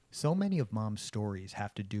So many of Mom's stories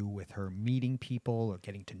have to do with her meeting people or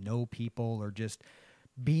getting to know people or just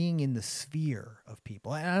being in the sphere of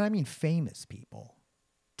people. And I mean famous people.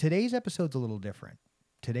 Today's episode's a little different.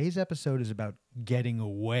 Today's episode is about getting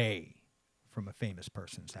away from a famous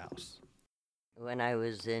person's house. When I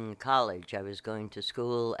was in college, I was going to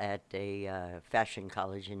school at a fashion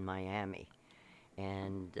college in Miami.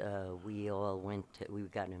 And we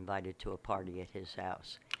got invited to a party at his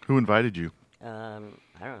house. Who invited you? I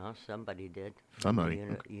don't know, somebody did. From Somebody.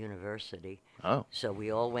 the university. Oh. So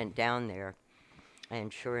we all went down there.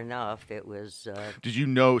 And sure enough, it was... Did you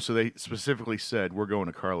know? So they specifically said, we're going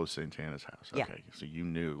to Carlos Santana's house. Yeah. Okay. So you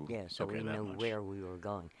knew. Yeah, so okay, we that knew much. where we were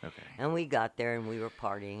going. Okay. And we got there and we were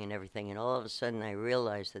partying and everything. And all of a sudden I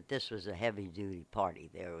realized that this was a heavy-duty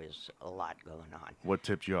party. There was a lot going on. What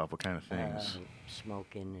tipped you off? What kind of things?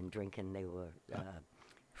 Smoking and drinking. They were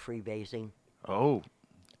freebasing. Oh.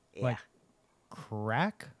 Yeah. Like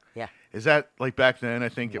crack? Yeah. Is that like back then? I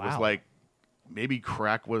think it was Wow. like maybe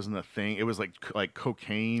crack wasn't a thing. It was like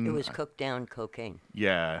cocaine. It was cooked down cocaine.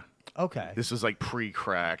 Yeah. Okay. This was like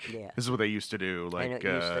pre-crack. Yeah. This is what they used to do. And Like it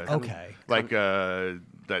used to come- Okay.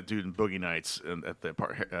 that dude in Boogie Nights at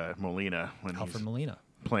the Molina when Alfred he's Molina.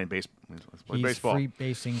 playing He's baseball.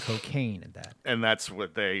 free-basing cocaine at that. And that's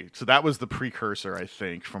what so that was the precursor, I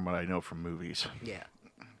think, from what I know from movies. Yeah.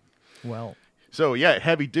 Well, So yeah,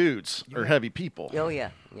 heavy dudes or heavy people. Oh,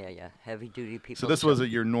 yeah. Yeah. Heavy-duty people. So this wasn't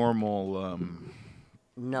your normal.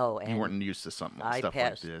 No, You and weren't used to something I stuff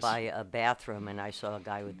passed like this. by a bathroom and I saw a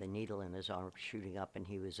guy with a needle in his arm shooting up and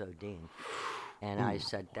he was ODing. And I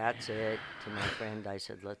said, that's it, to my friend. I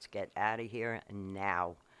said, let's get out of here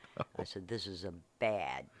now. I said, this is a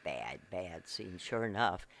bad scene. Sure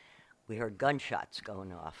enough, we heard gunshots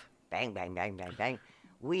going off. Bang, bang, bang, bang, bang.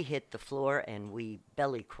 We hit the floor and we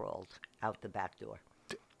belly crawled out the back door.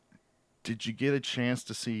 Did you get a chance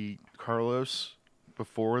to see Carlos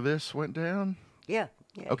before this went down? Yeah.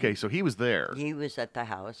 Okay, so he was there. He was at the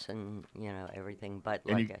house and, everything. But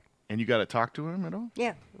And you got to talk to him at all?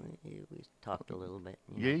 yeah, we talked a little bit.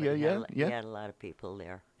 Yeah, but yeah, he yeah, had yeah. He had a lot of people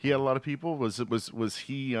there. He had a lot of people. Was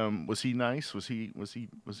he nice? Was he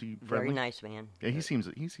friendly? Very nice man. Yeah, he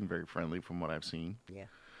seemed very friendly from what I've seen. Yeah.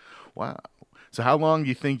 Wow. So how long do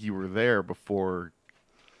you think you were there before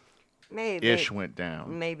Maybe Ish went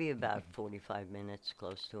down? Maybe about 45 minutes,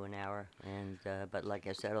 close to an hour. And but like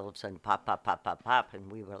I said, all of a sudden, pop, pop, pop, pop, pop, and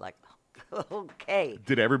we were like, okay.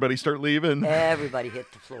 Did everybody start leaving? Everybody hit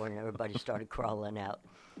the floor and everybody started crawling out.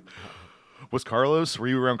 Were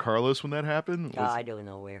you around Carlos when that happened? I don't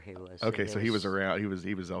know where he was. Okay, so he was around.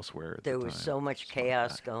 He was elsewhere at There the was time. so much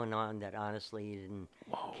chaos going on that honestly you didn't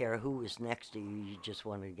care who was next to you. You just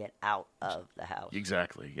wanted to get out of the house.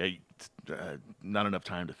 Exactly. Yeah, not enough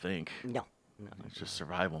time to think. No. It's just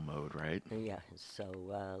survival mode, right? Yeah, so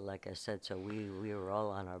like I said, so we were all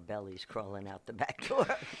on our bellies crawling out the back door.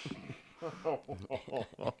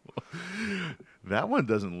 That one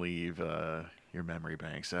doesn't leave your memory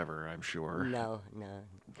banks ever, I'm sure. No.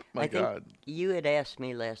 My I think God. you had asked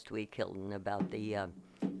me last week, Hilton, about the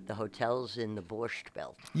hotels in the Borscht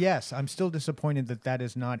Belt. yes, I'm still disappointed that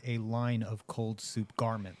is not a line of cold soup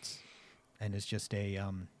garments and is just a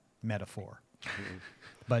metaphor.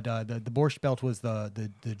 But the Borscht Belt was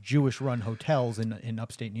the Jewish-run hotels in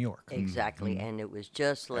upstate New York. Exactly, and it was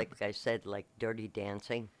just like I said, like Dirty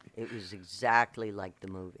Dancing. It was exactly like the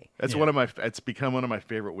movie. That's Yeah. It's become one of my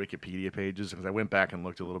favorite Wikipedia pages because I went back and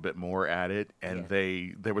looked a little bit more at it, and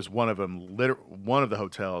there was one of them. One of the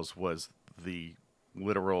hotels was the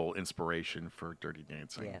literal inspiration for Dirty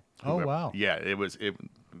Dancing. Yeah. Oh, wow. Yeah, it was.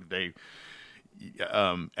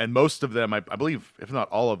 And most of them, I believe, if not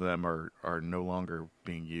all of them, are no longer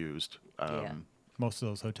being used. Yeah. Most of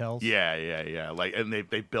those hotels. Yeah. Like, and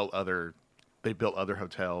they built other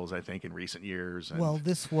hotels, I think, in recent years. And Well,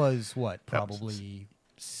 this was what, That was- probably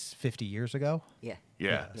 50 years ago? Yeah.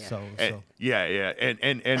 yeah. So Yeah. And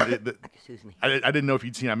Excuse me. I didn't know if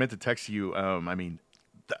you'd seen. I meant to text you. I mean,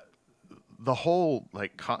 the whole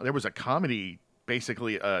there was a comedy,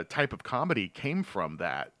 basically a type of comedy came from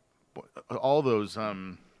that. All those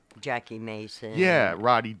Jackie Mason. yeah,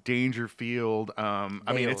 Rodney Dangerfield. I mean,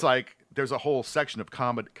 They it's all- like there's a whole section of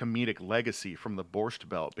comedic legacy from the Borscht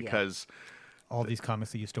Belt because all these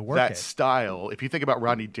comics that used to work that at. style. If you think about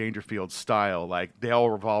Rodney Dangerfield's style, like they all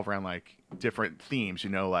revolve around like different themes.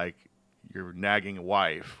 Like your nagging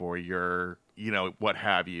wife or your what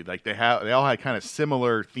have you. Like they all had kind of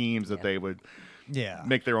similar themes that they would Yeah.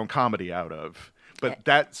 make their own comedy out of. But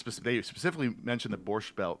they specifically mentioned the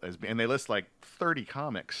Borscht Belt and they list like 30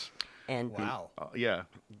 comics. And Wow. Yeah.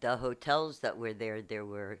 the hotels that were there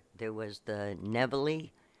was the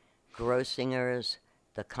Nevele, Grossinger's,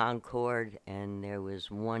 the Concord, and there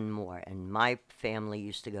was one more. And my family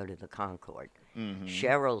used to go to the Concord.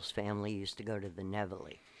 Cheryl's family used to go to the Neville.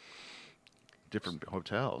 Different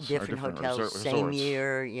hotels. or Different hotels, same resorts.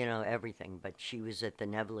 year, everything. But she was at the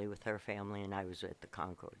Neville with her family, and I was at the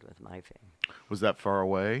Concord with my family. Was that far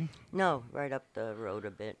away? No, right up the road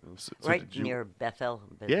a bit, and So right did you- near Bethel.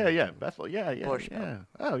 Yeah, Bethel. Yeah. Borscht Belt.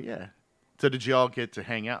 Oh, yeah. So did you all get to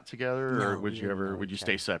hang out together, No, or we would you didn't know would you each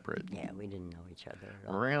stay other. separate? Yeah, we didn't know each other at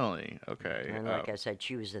all. Really? Okay. And like I said,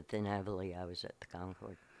 she was at the Neville, I was at the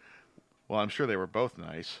Concord. Well, I'm sure they were both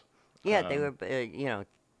nice. Yeah, they were,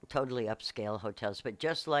 totally upscale hotels. But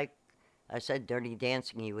just like I said, Dirty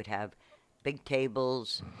Dancing, you would have big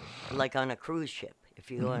tables, like on a cruise ship. If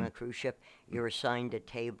you go on a cruise ship, you're assigned a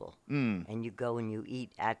table, and you go and you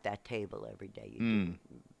eat at that table every day. You do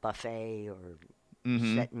buffet or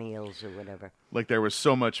set meals or whatever. Like there was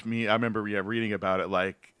so much meat. I remember reading about it.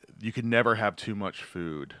 Like you could never have too much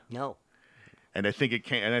food. No. And I think it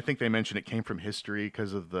came. And I think they mentioned it came from history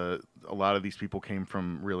because of a lot of these people came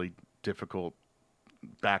from really difficult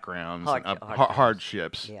backgrounds and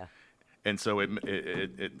hardships. Yeah. And so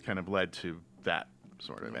it kind of led to that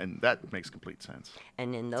sort of, and that makes complete sense.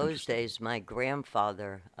 And in those days, my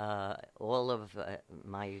grandfather, all of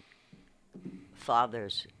my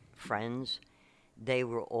father's friends, they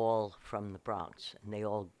were all from the Bronx, and they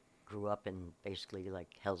all grew up in basically like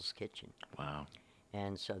Hell's Kitchen. Wow.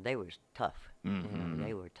 And so they were tough.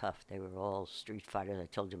 They were tough. They were all street fighters. I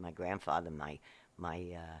told you my grandfather, my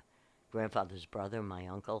grandfather's brother, my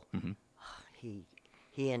uncle,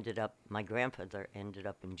 he ended up, my grandfather ended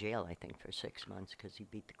up in jail, I think, for 6 months because he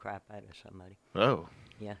beat the crap out of somebody. Oh.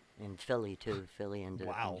 Yeah, in Philly, too. Philly ended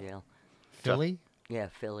up in jail. Philly? Yeah,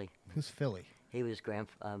 Philly. Who's Philly? He was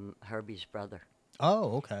Herbie's brother.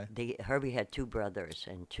 Oh, okay. Herbie had 2 brothers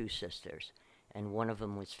and 2 sisters, and one of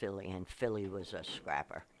them was Philly, and Philly was a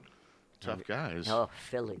scrapper. Tough guys. Oh,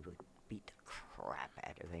 Philly would beat the crap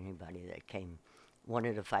out of anybody that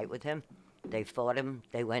wanted to fight with him. They fought him.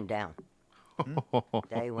 They went down.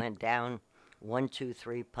 They went down. 1, 2,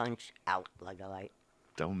 3, punch, out like a light.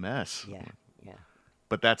 Don't mess. Yeah.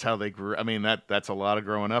 But that's how they grew. I mean, that's a lot of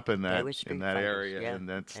growing up in that were street in that fighters, area, yeah. and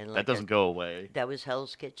And that like doesn't go away. That was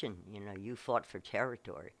Hell's Kitchen. You fought for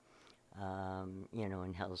territory.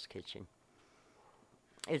 In Hell's Kitchen.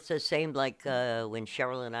 It's the same like when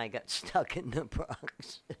Cheryl and I got stuck in the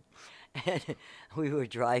Bronx. And we were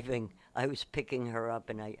driving. I was picking her up,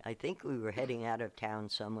 and I think we were heading out of town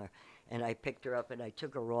somewhere. And I picked her up, and I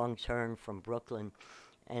took a wrong turn from Brooklyn.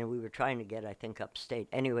 And we were trying to get, I think, upstate.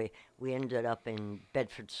 Anyway, we ended up in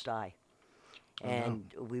Bedford-Stuy.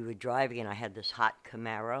 And we were driving, and I had this hot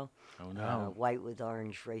Camaro. Oh, no. White with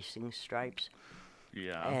orange racing stripes.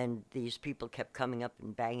 Yeah. And these people kept coming up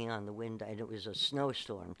and banging on the window, and it was a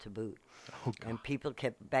snowstorm to boot. Oh, God. And people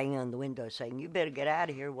kept banging on the window, saying, "You better get out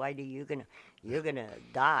of here. Why do you're gonna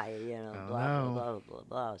die? Oh, blah no. blah blah blah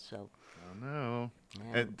blah." So Oh no.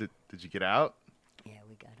 Yeah. And did you get out? yeah,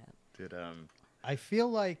 we got out. Did I feel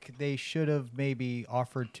like they should have maybe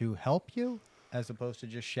offered to help you as opposed to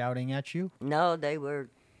just shouting at you. No, they were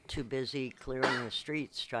too busy clearing the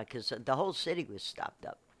streets, because the whole city was stopped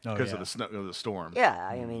up. Oh, because yeah. of the snow, of the storm? Yeah,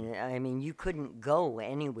 I mean, you couldn't go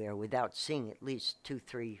anywhere without seeing at least 2,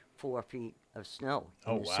 3, 4 feet of snow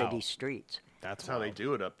in Oh, the wow. city streets. That's how they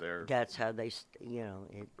do it up there. That's how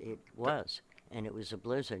it was. And it was a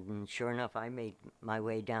blizzard. And sure enough, I made my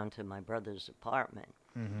way down to my brother's apartment.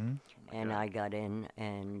 Mm-hmm. And I got in,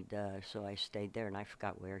 and so I stayed there, and I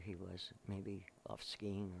forgot where he was. Maybe off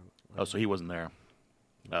skiing or Oh, so he wasn't there.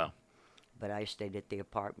 Oh, But I stayed at the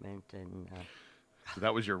apartment, and so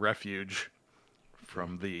that was your refuge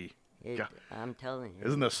from the. God. I'm telling you.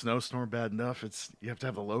 Isn't a snowstorm bad enough? You have to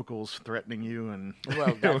have the locals threatening you and.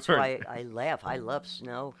 Well, that's why I laugh. I love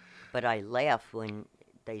snow, but I laugh when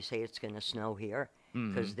they say it's going to snow here,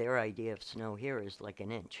 because their idea of snow here is like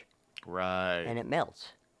an inch, Right. and it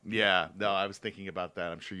melts. Yeah. No, I was thinking about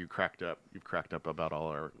that. I'm sure you cracked up. You've cracked up about all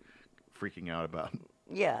our freaking out about.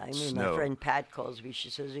 Yeah, I mean, Snow. my friend Pat calls me. She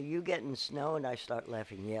says, "Are you getting snow?" And I start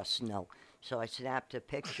laughing. Yeah, snow. So I snapped a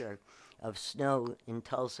picture of snow in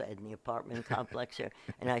Tulsa in the apartment complex here,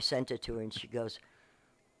 and I sent it to her, and she goes,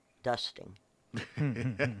 "Dusting."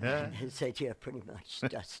 I said, "Yeah, pretty much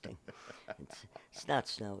dusting. It's not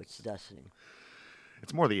snow, it's dusting."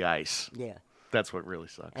 It's more the ice. Yeah. That's what really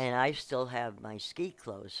sucks. And I still have my ski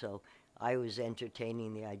clothes, so I was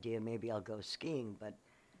entertaining the idea maybe I'll go skiing, but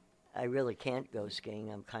I really can't go skiing.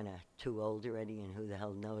 I'm kind of too old already, and who the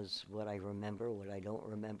hell knows what I remember, what I don't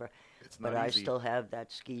remember. It's But not I easy. still have that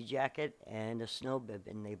ski jacket and a snow bib,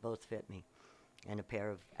 and they both fit me, and a pair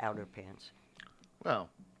of outer pants. Well,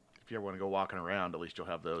 if you ever want to go walking around, at least you'll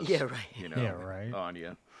have those. Yeah, right. You know, Yeah, right. on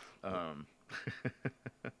you.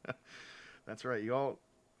 That's right. Y'all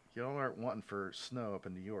aren't wanting for snow up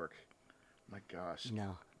in New York. My gosh.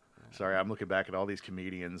 No. Sorry, I'm looking back at all these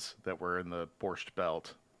comedians that were in the Borscht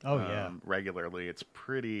Belt. Oh, yeah. Regularly, it's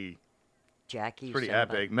pretty Jackie.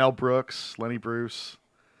 epic. Mel Brooks, Lenny Bruce.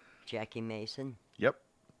 Jackie Mason. Yep.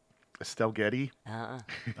 Estelle Getty.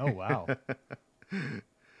 Oh, wow.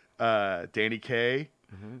 Danny Kaye.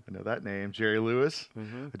 I know that name. Jerry Lewis.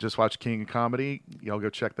 I just watched King of Comedy. Y'all go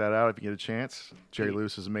check that out if you get a chance. Jerry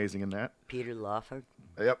Lewis is amazing in that. Peter Lawford.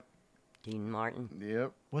 Yep. Dean Martin.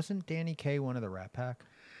 Yep. Wasn't Danny Kaye one of the Rat Pack?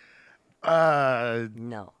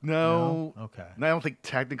 No. No. Okay. And I don't think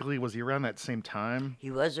technically was he around that same time.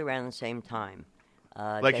 He was around the same time.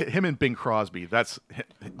 Like him and Bing Crosby. Those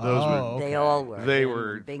Oh, were. They okay. all were. They And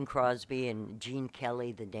were- Bing Crosby and Gene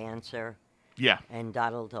Kelly, the dancer, Yeah. and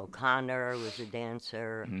Donald O'Connor was a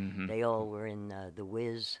dancer. Mm-hmm. They all were in The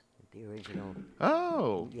Wiz, the original.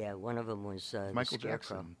 Oh. Yeah, one of them was Michael the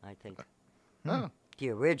Scarecrow, Jackson. I think. Oh. The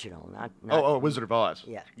original, not. Oh, Wizard of Oz.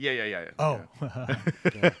 Yeah. Yeah. Oh.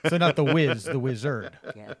 Yeah, So not the Wiz, the Wizard.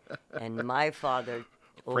 yeah. And my father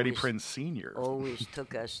Freddie always, Prinze Sr. always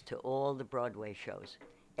took us to all the Broadway shows.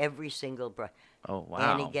 Every single Oh,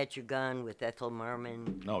 wow. Annie Get Your Gun with Ethel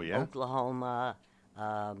Merman. Oh, yeah? Oklahoma,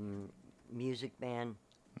 Music Man.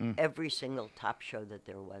 Every single top show that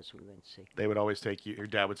there was, we went to see. They would always take you. Your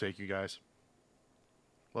dad would take you guys.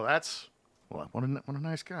 Well, what a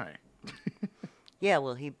nice guy. Yeah,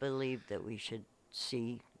 well, he believed that we should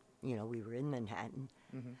see, we were in Manhattan.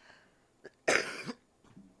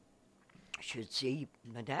 Should see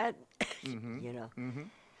Manhattan,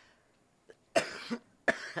 I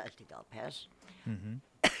think I'll pass.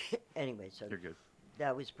 Anyway, so You're good.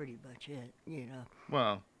 that was pretty much it,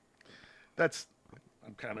 Well,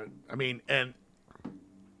 I'm kind of. I mean, and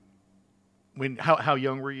how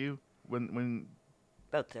young were you when?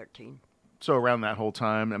 About 13. So around that whole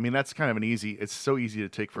time. I mean, that's kind of it's so easy to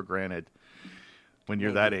take for granted when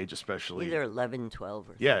you're that age, especially. Either 11, 12,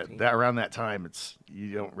 or 13. Yeah, around that time,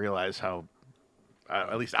 you don't realize how.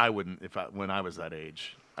 At least I wouldn't when I was that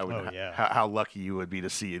age. I would. Oh, yeah. How lucky you would be to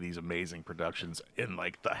see these amazing productions in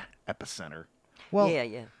like the epicenter. Well,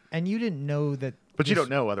 Yeah. and you didn't know that. But you don't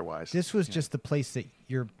know otherwise. This was just the place that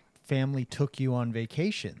your family took you on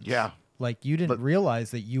vacations. Yeah. Like you didn't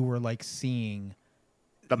realize that you were like seeing.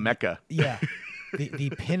 The Mecca. Yeah. the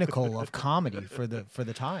pinnacle of comedy for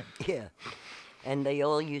the time. Yeah. And they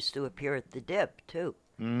all used to appear at the Dip, too.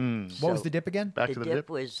 What was the Dip again? Back The to the Dip dip.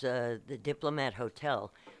 was the Diplomat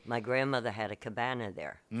Hotel. My grandmother had a cabana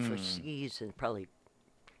there for season, probably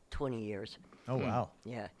 20 years. Oh wow.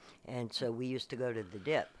 Yeah. And so we used to go to the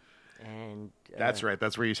Dip. And That's right.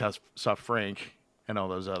 That's where you saw Frank and all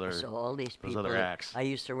those other. so all these those people. other acts. I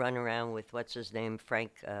used to run around with, what's his name,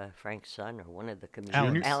 Frank's son, or one of the comedians.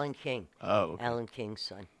 Alan. Alan King. Oh, okay. Alan King's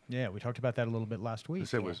son. Yeah, we talked about that a little bit last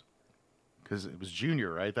week. It was because it was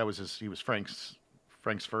Junior, right? That was he was Frank's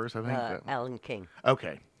first, I think. Alan King.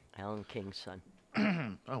 Okay. Alan King's son.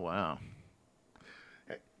 Oh wow.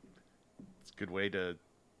 Hey, it's a good way to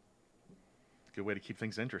keep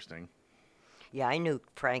things interesting. Yeah, I knew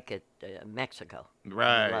Frank at Mexico.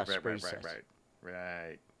 Right. Las Brisas.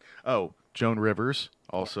 Oh, Joan Rivers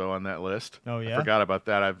also on that list. Oh, yeah? I forgot about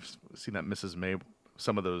that. I've seen that Mrs. May,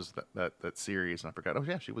 some of those that series, and I forgot. Oh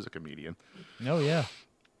yeah, she was a comedian. Oh yeah.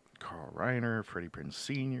 Carl Reiner, Freddie Prinze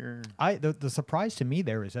Sr. The surprise to me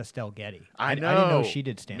there is Estelle Getty. I know. I didn't know she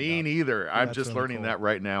did stand Me up. neither. I'm That's just really learning cool. that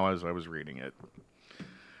right now as I was reading it.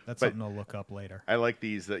 That's But- something to look up later. I like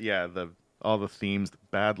these. All the themes: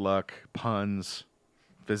 bad luck, puns,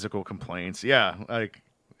 physical complaints. Yeah, like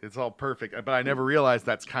it's all perfect. But I never realized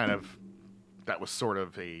that was sort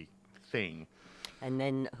of a thing. And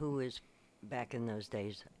then who was back in those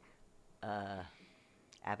days?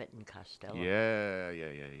 Abbott and Costello. Yeah.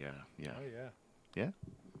 yeah. Yeah.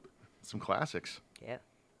 Some classics. Yeah.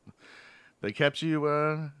 They kept you.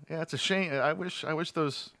 Yeah, it's a shame. I wish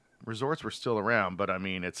those resorts were still around. But I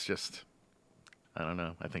mean, it's just. I don't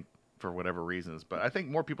know. I think for whatever reasons, but I think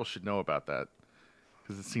more people should know about that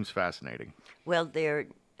because it seems fascinating. Well,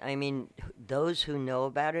 those who know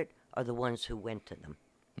about it are the ones who went to them.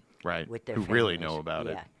 Right. With their who really families. know about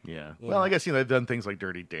it. Yeah. Yeah. Yeah. Well, I guess they've done things like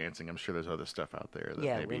Dirty Dancing. I'm sure there's other stuff out there that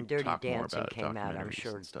Yeah, maybe when Dirty talk more Dancing about it, came out, I'm documentaries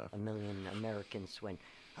sure and stuff. a million Americans went,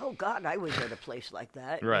 "Oh God, I was at a place like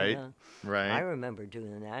that." Right. I Right. remember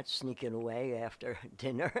doing that, sneaking away after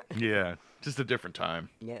dinner. Yeah. Just a different time.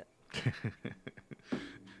 Yeah.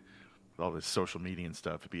 With all this social media and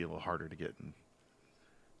stuff, it'd be a little harder to get in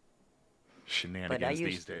shenanigans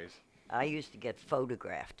these days. I used to get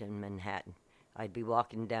photographed in Manhattan. I'd be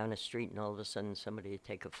walking down a street, and all of a sudden somebody would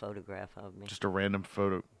take a photograph of me. Just a random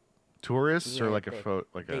photo. Tourists or Yeah, like a photo,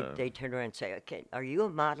 like they turn around and say, okay, "Are you a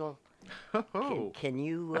model? Oh. Can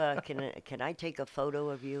you can I take a photo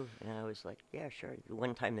of you?" And I was like, "Yeah, sure."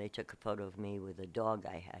 One time they took a photo of me with a dog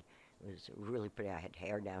I had. It was really pretty. I had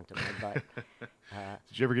hair down to my butt.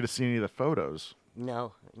 Did you ever get to see any of the photos?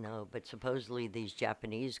 No, but supposedly these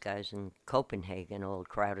Japanese guys in Copenhagen all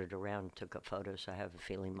crowded around and took a photo, so I have a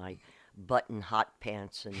feeling my button hot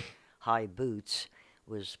pants and high boots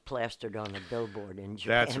was plastered on a billboard in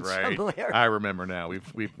Japan That's right. somewhere. I remember now.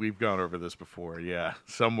 We've gone over this before. Yeah,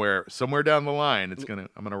 somewhere down the line, I'm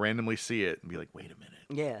gonna randomly see it and be like, wait a minute.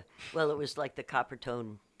 Yeah. Well, it was like the copper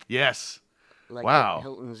tone, Yes. like Wow.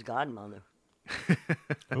 Hilton's godmother.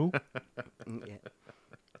 Who? Yeah.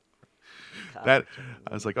 That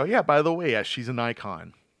I was like, oh yeah. By the way, yeah, she's an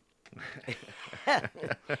icon.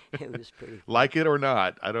 It was pretty. Like it or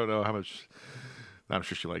not, I don't know how much. I'm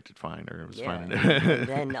sure she liked it fine, or it was Yeah. fine. And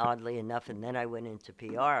then, oddly enough, and then I went into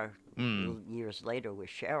PR years later with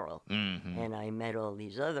Cheryl, and I met all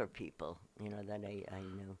these other people, that I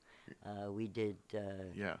knew. We did.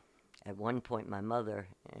 Yeah. At one point, my mother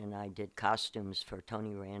and I did costumes for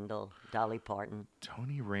Tony Randall, Dolly Parton.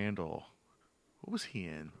 Tony Randall. What was he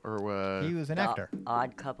in? Or He was an actor.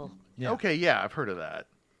 Odd Couple Yeah. Okay, yeah, I've heard of that.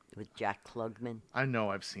 with Jack Klugman. I know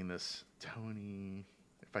I've seen this. Tony.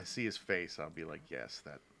 If I see his face, I'll be like, yes,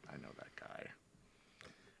 I know that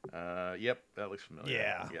guy. Yep, that looks familiar.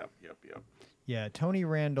 Yeah. Yep. Yeah, Tony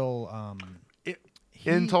Randall.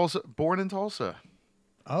 In Tulsa, born in Tulsa.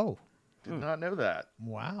 Oh, Did not know that.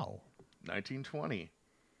 wow. 1920.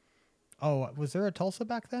 Oh, was there a Tulsa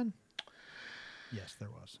back then? Yes, there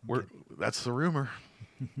was. I'm kidding. That's the rumor.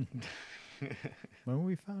 When were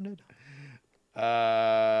we founded? don't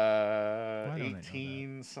I know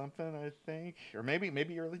 18 something, I think, or maybe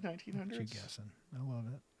early 1900s. What you guessing? I love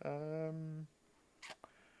it.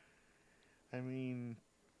 I mean,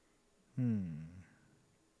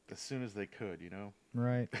 as soon as they could,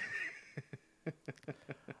 Right. I'm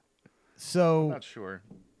So not sure.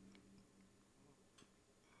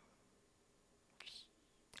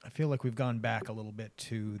 I feel like we've gone back a little bit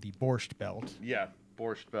to the Borscht Belt. Yeah,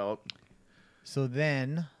 Borscht Belt. So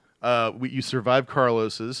then, You survived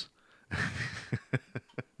Carlos's.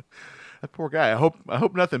 That poor guy. I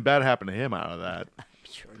hope nothing bad happened to him out of that.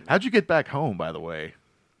 Sure. How'd you get back home, by the way?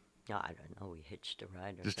 No, I don't know. We hitched a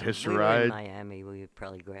ride. Or Just something. hitched a we ride? were in Miami. We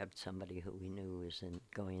probably grabbed somebody who we knew was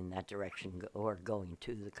going in that direction or going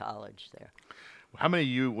to the college there. How many of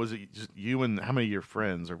you, was it just you and how many of your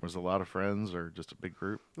friends, or was it a lot of friends, or just a big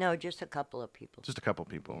group? No, just a couple of people. Just a couple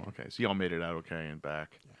people. Okay, so y'all made it out okay and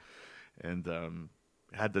back, and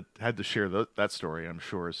had to share that story, I'm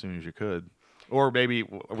sure, as soon as you could, or maybe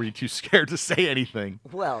were you too scared to say anything?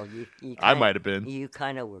 Well, you I might have been. You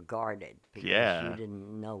kind of were guarded because Yeah. you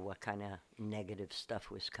didn't know what kind of negative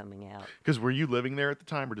stuff was coming out. Because were you living there at the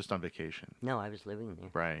time, or just on vacation? No, I was living there.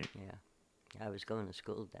 Right. Yeah, I was going to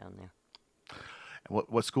school down there.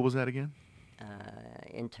 What school was that again?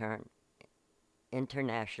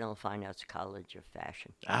 International Fine Arts College of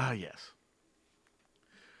Fashion. Ah, yes.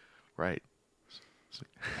 Right.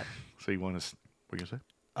 So you want to? What are you gonna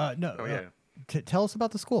say? no. Oh yeah. Tell us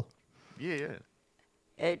about the school. Yeah.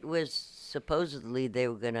 It was supposedly they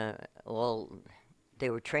were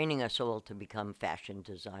training us all to become fashion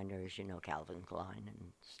designers, Calvin Klein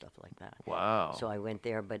and stuff like that. Wow. So I went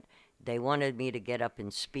there, but they wanted me to get up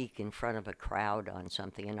and speak in front of a crowd on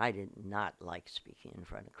something, and I did not like speaking in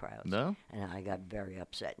front of crowds. No? And I got very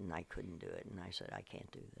upset, and I couldn't do it, and I said, I can't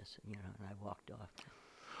do this, and I walked off.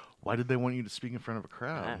 Why did they want you to speak in front of a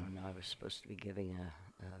crowd? I don't know. I was supposed to be giving a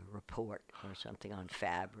report or something on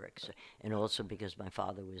fabrics, and also because my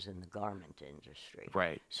father was in the garment industry.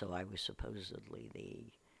 Right. So I was supposedly the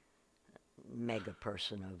mega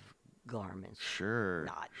person of garments. Sure.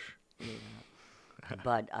 Not,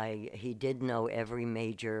 But he did know every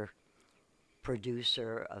major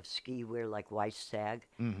producer of ski wear, like White Stag.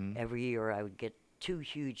 Mm-hmm. Every year I would get 2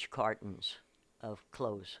 huge cartons of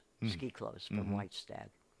clothes, ski clothes from White Stag.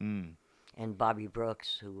 Mm. And Bobby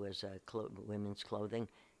Brooks, who was women's clothing,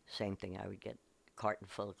 same thing. I would get a carton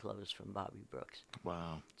full of clothes from Bobby Brooks.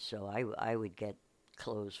 Wow. So I would get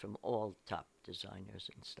clothes from all top designers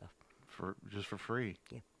and stuff. Just for free.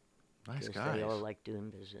 Yeah. Nice 'Cause guys. They all like doing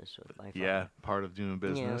business with my father. Yeah, part of doing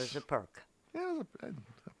business. Yeah, it was a perk. Yeah,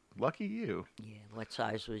 lucky you. Yeah, what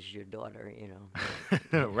size was your daughter,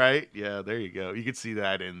 Right? Yeah, there you go. You could see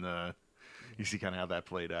that in the. You see kind of how that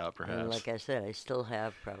played out, perhaps. And like I said, I still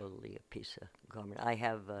have probably a piece of garment. I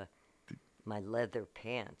have my leather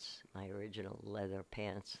pants, my original leather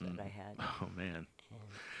pants that I had. Oh man.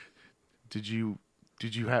 Did you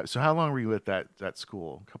have? So how long were you at that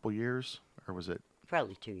school? A couple years, or was it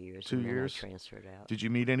Probably 2 years. 2 and then years? I transferred out. Did you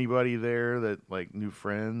meet anybody there that like new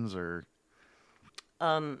friends or?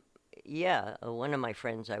 Um, yeah, one of my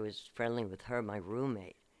friends, I was friendly with her, my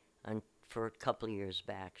roommate, and for a couple of years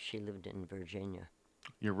back. She lived in Virginia.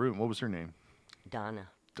 Your room. What was her name? Donna,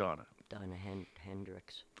 Donna. Donna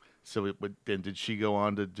Hendricks. So then did she go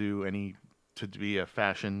on to do any to be a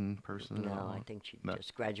fashion person at No, all? I think she No.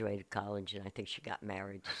 just graduated college, and I think she got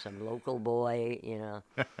married to some local boy.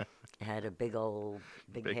 Had a big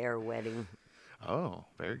Big- hair wedding. Oh,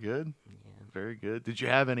 very good. Yeah. Very good. Did you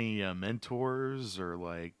have any mentors or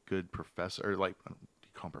like good professor or like do you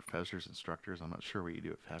call them professors, instructors? I'm not sure what you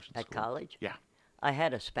do at fashion At school. college? Yeah, I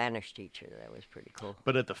had a Spanish teacher that was pretty cool.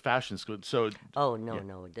 but at the fashion school. So Oh, no, Yeah.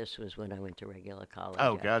 no. This was when I went to regular college.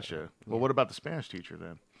 oh, after gotcha. that. Well, what about the Spanish teacher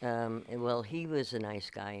then? Well, he was a nice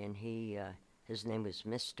guy, and his name was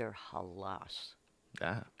Mr. Halas.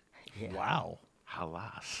 Ah, Yeah. Wow.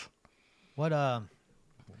 halas.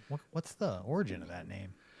 What's the origin of that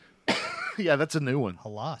name? Yeah, that's a new one.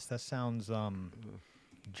 Halas. That sounds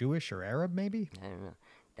Jewish or Arab, maybe. I don't know.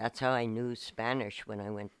 That's how I knew Spanish when I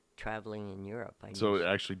went traveling in Europe. I So knew it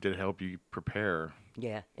actually did help you prepare.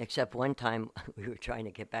 yeah, except one time we were trying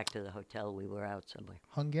to get back to the hotel. We were out somewhere.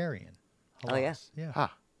 Hungarian. Oh, yeah? Halas. Yeah.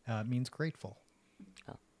 Ah, It means grateful.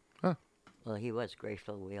 Well, he was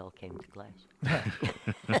grateful we all came to class.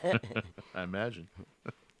 I imagine.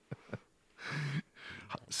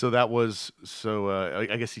 So that was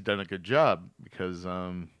I guess you've done a good job because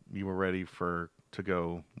you were ready to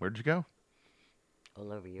go. Where'd you go?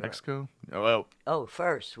 All over Europe. Mexico? Oh, Oh,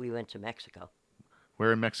 first we went to Mexico,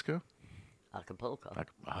 where in Mexico? Acapulco.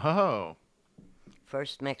 Oh,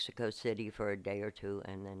 First Mexico City for a day or two,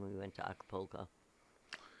 and then we went to Acapulco.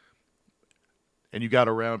 and you got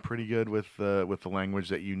around pretty good with the language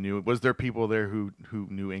that you knew. Was there people there who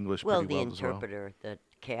knew English Well, pretty the well as well? interpreter, the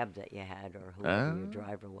cab that you had, or whoever your Ah.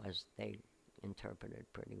 driver was, they interpreted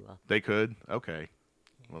pretty well. They could. Okay.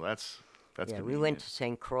 Well, that's Yeah, we went to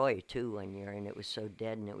St. Croix too one year, and it was so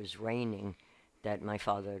dead and it was raining that my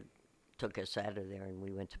father took us out of there, and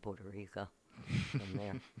we went to Puerto Rico from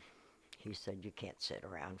there. He said, "You can't sit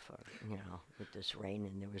around with this rain,"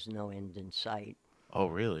 and there was no end in sight. Oh,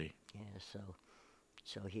 really? Yeah,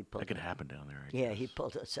 so he pulled. That could happen down there. I Yeah, he guess.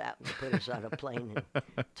 pulled us out and put us on a plane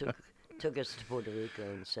and took us to Puerto Rico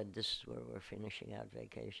and said, "This is where we're finishing out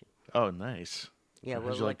vacation." Oh, nice. Yeah, How'd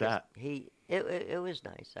well, you like that? It was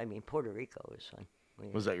nice. I mean, Puerto Rico was fun.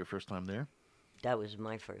 Was that your first time there? That was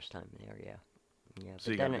my first time there. Yeah, yeah. So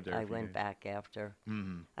But you got then to be there I for went years. back after.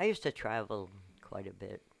 Mm-hmm. I used to travel quite a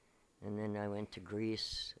bit, and then I went to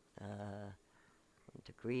Greece.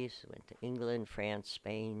 Went to England, France,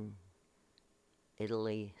 Spain,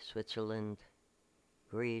 Italy, Switzerland,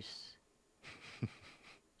 Greece,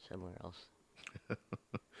 somewhere else.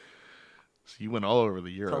 So you went all over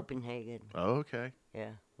the Europe. Copenhagen. Oh, okay.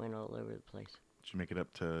 Yeah, went all over the place. Did you make it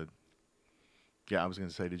up to? Yeah, I was going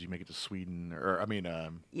to say, did you make it to Sweden or I mean,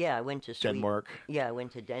 Yeah, I went to Sweden. Denmark? Yeah, I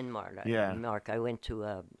went to Denmark. Yeah. I went to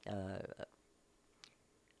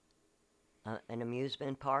an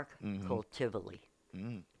amusement park Mhm. called Tivoli,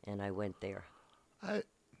 Mm. and I went there.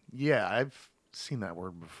 Yeah, I've seen that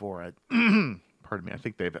word before. Pardon me. I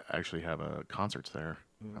think they actually have concerts there.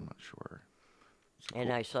 I'm not sure. It's And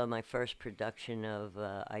cool. I saw my first production of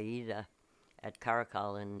Aida at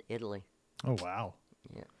Caracol in Italy. Oh wow.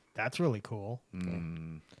 Yeah. That's really cool.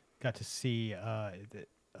 Mm. Got to see.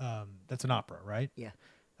 That's an opera, right? Yeah.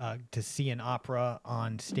 To see an opera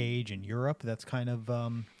on stage in Europe. That's kind of.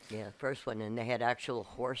 Yeah, first one, and they had actual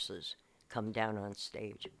horses come down on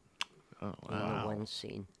stage Oh, in wow. the one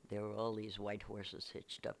scene. There were all these white horses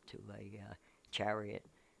hitched up to a chariot,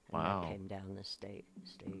 and Wow. they came down the stage.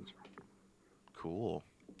 Cool.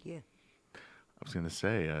 Yeah. I was going to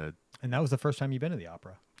say, And that was the first time you've been to the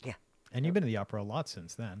opera. Yeah. And you've been to the opera a lot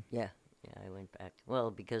since then. Yeah, I went back.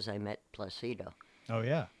 Well, because I met Placido. Oh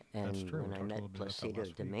yeah, And that's true. when We I talked a met little bit about that Placido last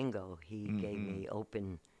week. Domingo, he gave me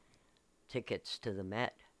open tickets to the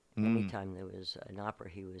Met. Mm. Anytime there was an opera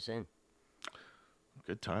he was in.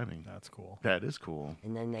 good timing. That's cool. That is cool.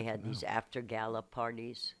 And then they had these after gala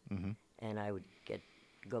parties, Mm-hmm. and I would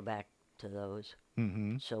go back to those.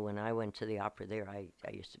 Mm-hmm. So when I went to the opera there, I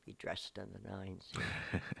used to be dressed to the nines.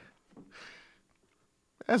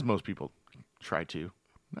 As most people try to.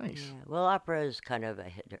 Nice. Yeah, well, opera is kind of a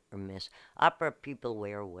hit or miss. Opera people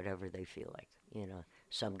wear whatever they feel like.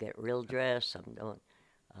 Some get real dressed, some don't.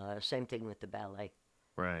 Same thing with the ballet.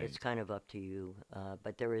 Right. It's kind of up to you,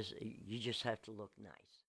 but you just have to look nice.